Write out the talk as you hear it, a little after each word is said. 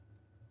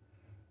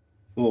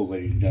Hello,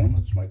 ladies and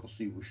gentlemen. It's Michael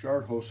C.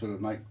 Bouchard, host of the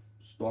Night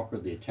Stalker,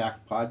 the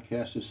Attack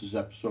podcast. This is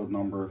episode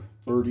number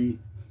 30,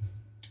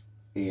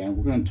 and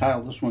we're going to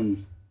title this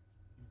one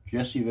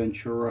Jesse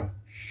Ventura,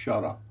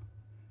 Shut Up.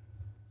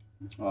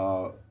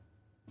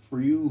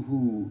 For you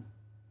who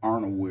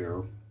aren't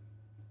aware,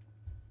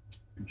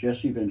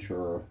 Jesse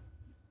Ventura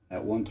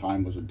at one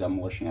time was a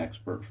demolition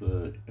expert for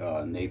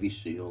the Navy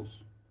SEALs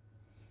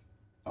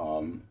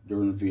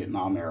during the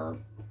Vietnam era.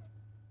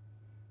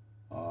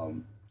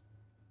 Um,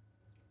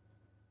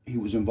 he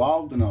was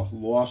involved in a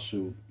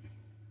lawsuit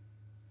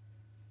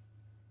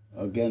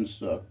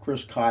against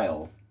Chris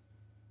Kyle's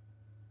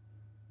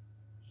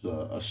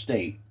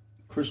estate.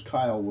 Chris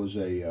Kyle was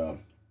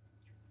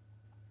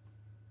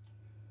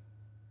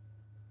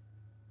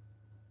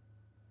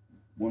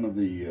one of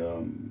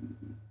the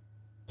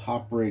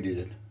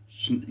top-rated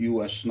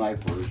U.S.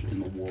 snipers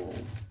in the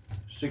world.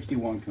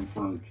 61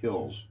 confirmed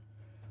kills.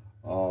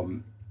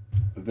 Um,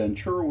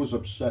 Ventura was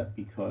upset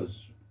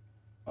because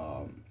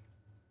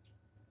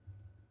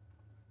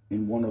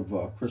in one of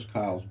Chris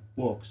Kyle's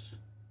books,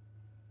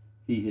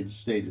 he had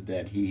stated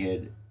that he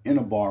had, in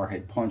a bar,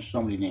 had punched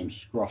somebody named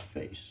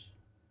Scruffface,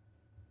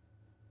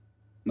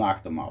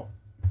 knocked him out.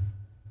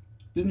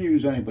 Didn't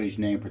use anybody's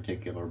name in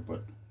particular,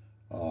 but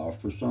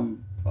for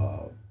some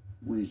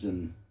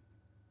reason,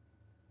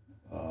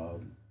 uh,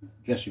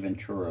 Jesse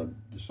Ventura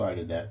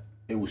decided that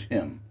it was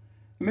him.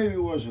 Maybe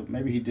it wasn't.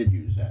 Maybe he did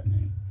use that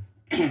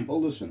name. But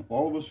listen,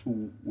 all of us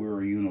who wear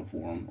a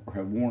uniform or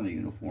have worn a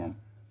uniform,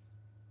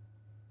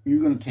 you're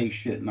going to take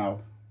shit. Now,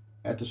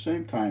 at the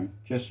same time,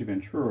 Jesse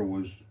Ventura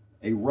was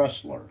a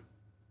wrestler.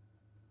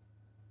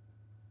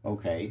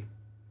 Okay,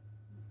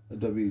 a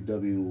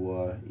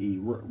WWE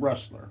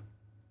wrestler.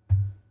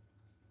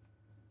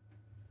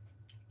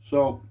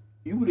 So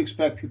you would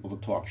expect people to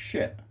talk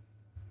shit.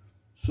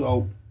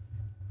 So,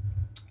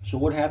 so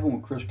what happened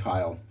with Chris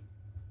Kyle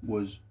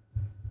was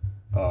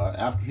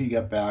after he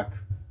got back,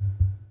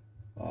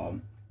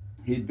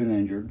 he'd been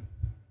injured,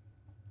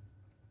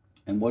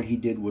 and what he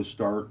did was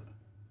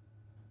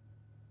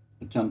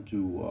attempt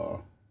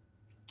to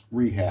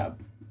rehab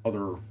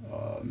other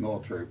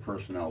military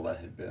personnel that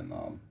had been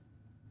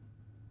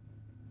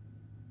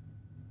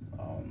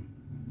um,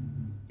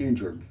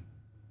 injured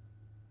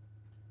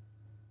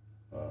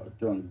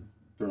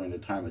during the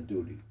time of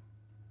duty.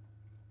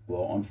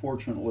 Well,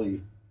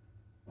 unfortunately,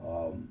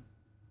 um,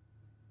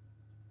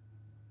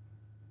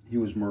 he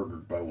was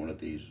murdered by one of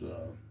these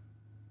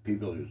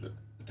people who was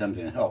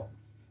attempting to help.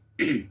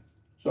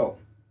 so,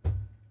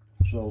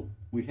 so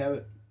we have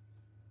it.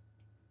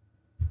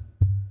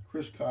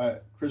 Chris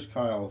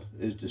Kyle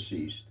is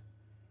deceased,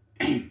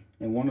 and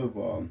one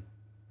of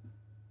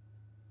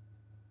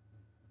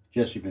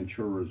Jesse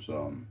Ventura's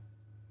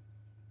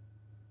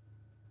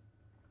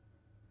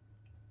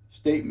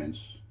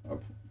statements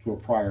to a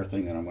prior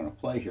thing that I'm going to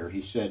play here,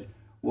 he said,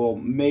 "Well,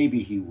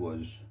 maybe he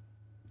was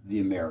the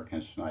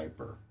American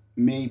sniper.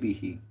 Maybe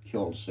he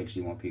killed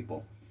 61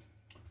 people."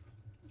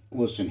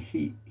 Listen,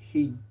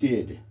 he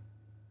did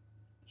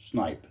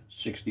snipe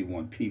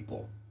 61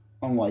 people,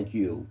 unlike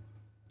you,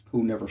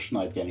 who never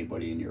sniped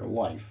anybody in your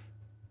life.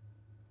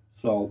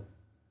 So,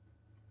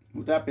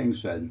 with that being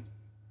said,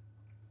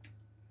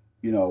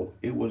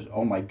 it was,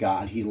 oh my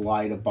God, he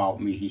lied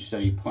about me. He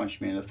said he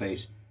punched me in the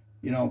face.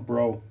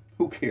 Bro,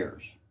 who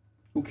cares?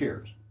 Who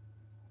cares?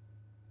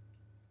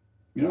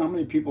 You know how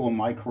many people in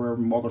my career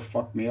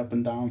motherfucked me up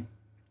and down?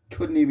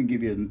 Couldn't even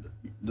give you,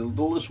 the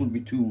list would be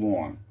too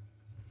long.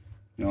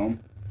 You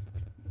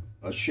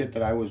know, shit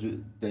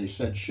that they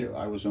said shit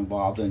I was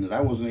involved in that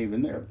I wasn't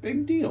even there.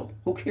 Big deal.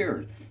 Who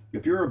cares?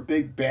 If you're a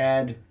big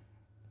bad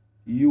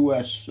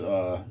U.S.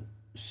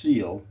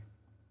 SEAL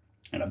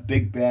and a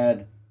big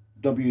bad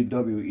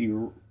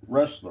WWE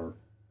wrestler,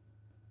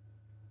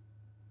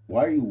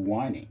 why are you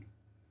whining?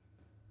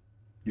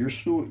 You're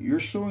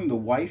suing the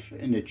wife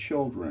and the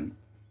children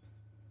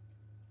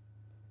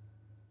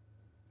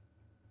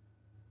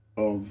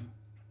of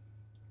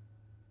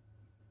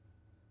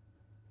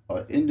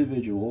an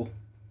individual,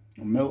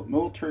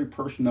 military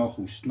personnel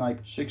who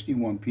sniped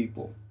 61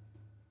 people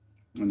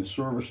in the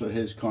service of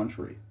his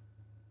country.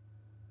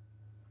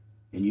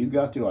 And you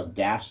got the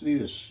audacity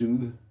to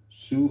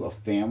sue a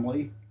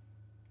family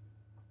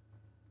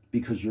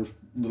because your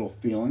little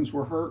feelings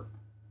were hurt?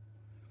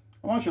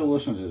 I want you to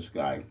listen to this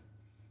guy.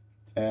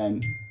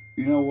 And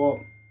you know what?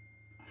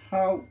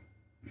 How,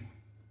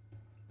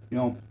 you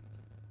know,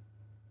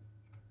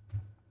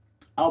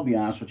 I'll be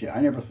honest with you,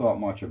 I never thought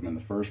much of him in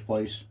the first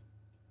place.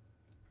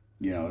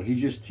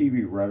 He's just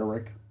TV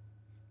rhetoric.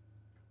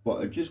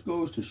 But it just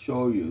goes to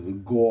show you the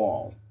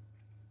gall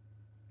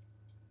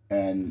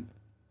and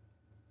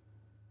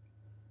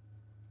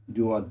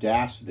the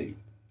audacity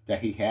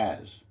that he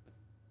has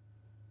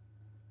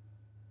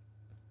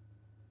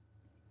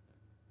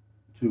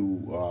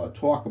to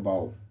talk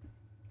about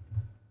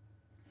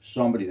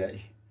somebody that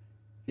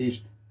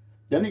he's.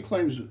 Then he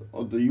claims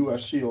the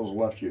U.S. SEALs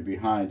left you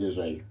behind as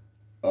a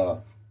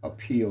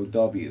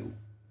POW.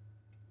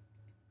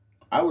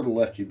 I would have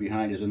left you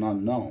behind as an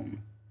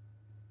unknown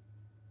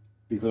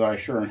because I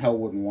sure in hell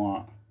wouldn't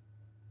want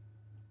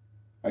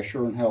I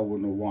sure in hell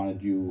wouldn't have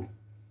wanted you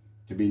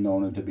to be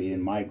known and to be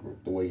in my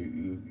group, the way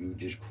you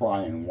just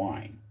cry and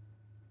whine.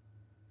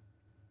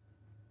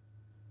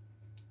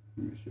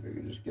 Let me see if I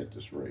can just get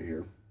this right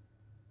here.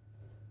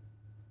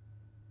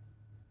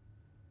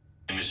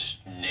 Famous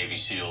Navy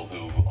SEAL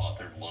who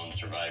authored Lone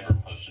Survivor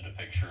posted a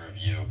picture of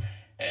you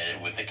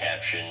with the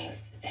caption,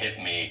 "Hit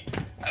me,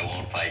 I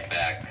won't fight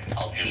back,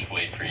 I'll just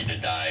wait for you to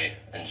die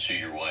and sue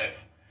your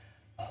wife."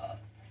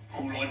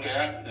 Who wrote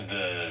that?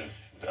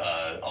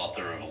 The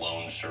author of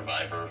Lone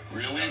Survivor.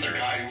 Really? The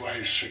guy who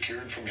I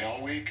secured from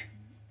Hell Week?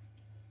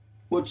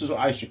 What's this,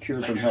 I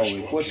secured from Hell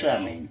Week? What's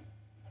that mean?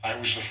 I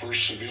was the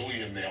first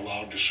civilian they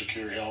allowed to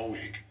secure Hell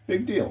Week.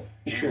 Big deal.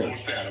 He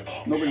wrote that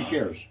about me. Nobody huh?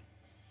 cares.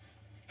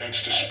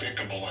 That's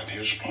despicable on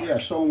his part. Yeah,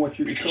 so what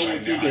you because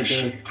did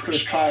to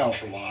Chris Kyle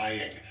for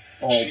lying.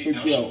 Oh,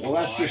 big deal. Well,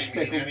 that's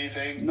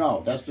despicable.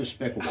 No, that's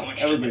despicable. How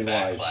much Everybody did the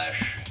lies.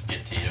 backlash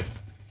get to you?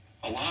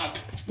 A lot.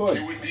 Good.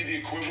 It would be the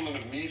equivalent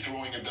of me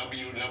throwing a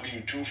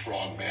WW2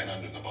 frogman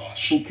under the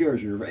bus. Who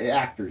cares? You're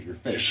actors, your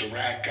face. This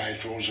Iraq guy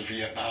throws a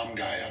Vietnam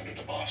guy under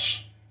the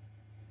bus.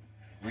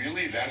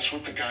 Really? That's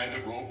what the guy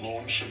that wrote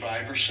Lone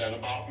Survivor said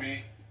about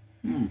me?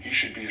 He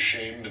should be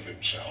ashamed of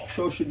himself.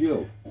 So should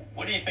you.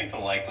 What do you think the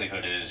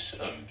likelihood is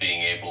of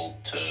being able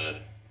to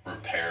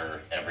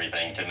repair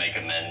everything, to make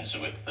amends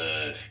with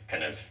the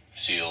kind of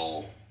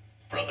SEAL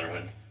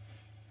brotherhood?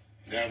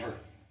 Never.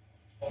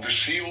 The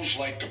SEALs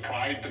like to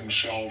pride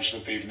themselves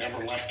that they've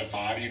never left a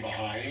body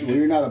behind. Well,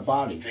 you're not a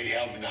body. They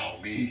have now,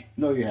 me.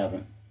 No, you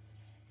haven't.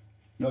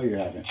 No, you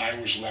haven't. I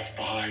was left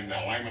behind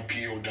now. I'm a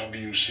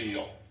POW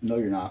SEAL. No,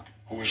 you're not.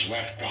 Who was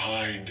left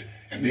behind,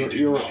 and they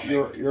did nothing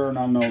you're an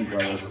unknown, to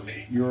recover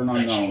me. You're an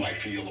unknown. That's how I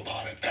feel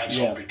about it. That's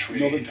how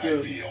betrayed I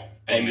feel.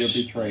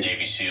 Famous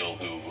Navy SEAL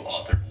who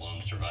authored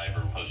Lone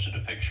Survivor posted a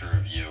picture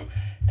of you.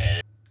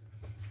 And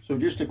so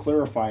just to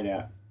clarify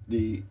that,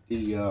 the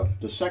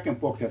second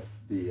book that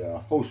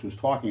the host was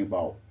talking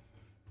about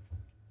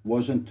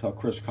wasn't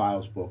Chris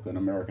Kyle's book, An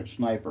American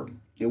Sniper.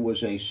 It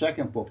was a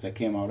second book that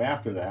came out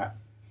after that,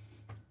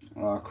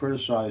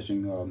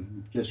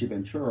 criticizing Jesse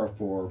Ventura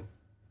for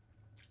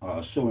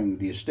suing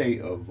the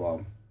estate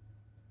of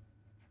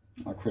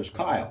Chris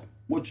Kyle,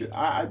 which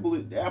I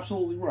believe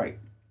absolutely right.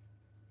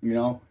 You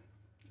know,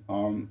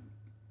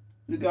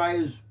 the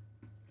guy's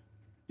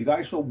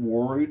so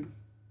worried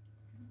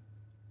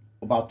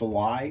about the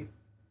lie.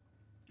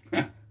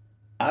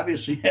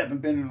 Obviously, you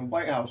haven't been in the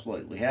White House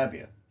lately, have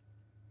you?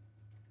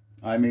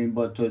 I mean,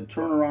 but to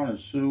turn around and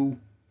sue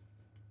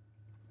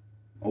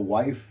a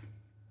wife,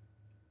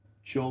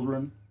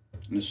 children,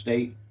 an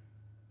estate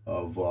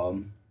of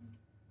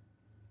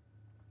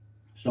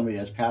somebody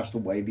that's passed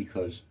away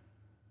because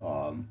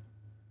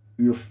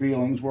your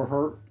feelings were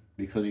hurt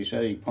because he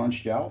said he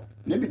punched you out.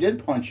 Maybe he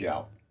did punch you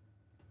out.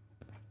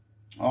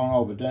 I don't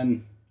know, but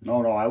then,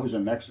 no, I was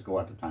in Mexico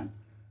at the time.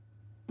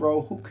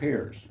 Bro, who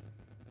cares?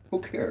 Who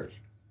cares?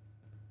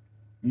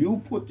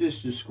 You put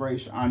this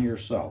disgrace on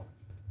yourself.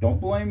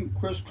 Don't blame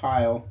Chris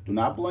Kyle. Do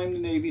not blame the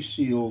Navy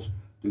SEALs.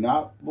 Do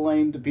not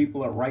blame the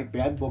people that write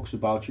bad books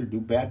about you, do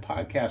bad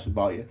podcasts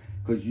about you,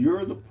 because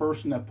you're the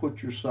person that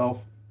put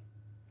yourself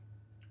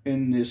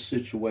in this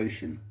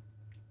situation.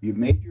 You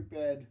made your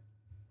bed,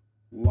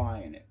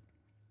 lie in it.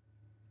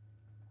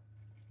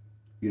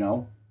 You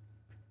know,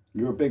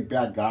 you're a big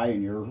bad guy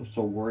and you're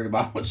so worried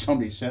about what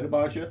somebody said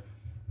about you.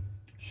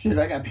 Shit,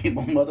 I got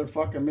people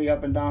motherfucking me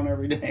up and down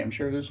every day. I'm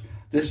sure this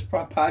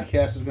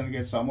podcast is going to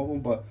get some of them,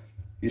 but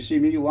you see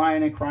me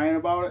lying and crying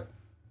about it?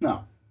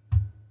 No.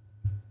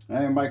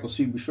 I am Michael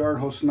C. Bouchard,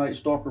 host of Night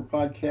Stalker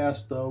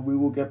podcast. We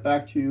will get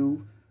back to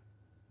you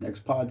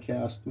next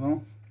podcast.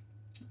 Well,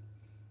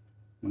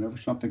 whenever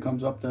something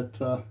comes up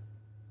that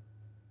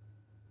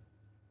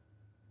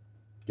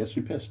gets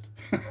me pissed.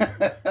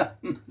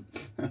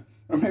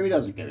 Or maybe it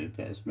doesn't get me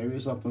pissed. Maybe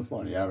it's something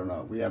funny. I don't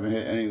know. We haven't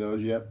hit any of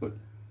those yet, but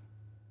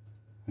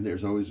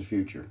there's always a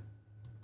future.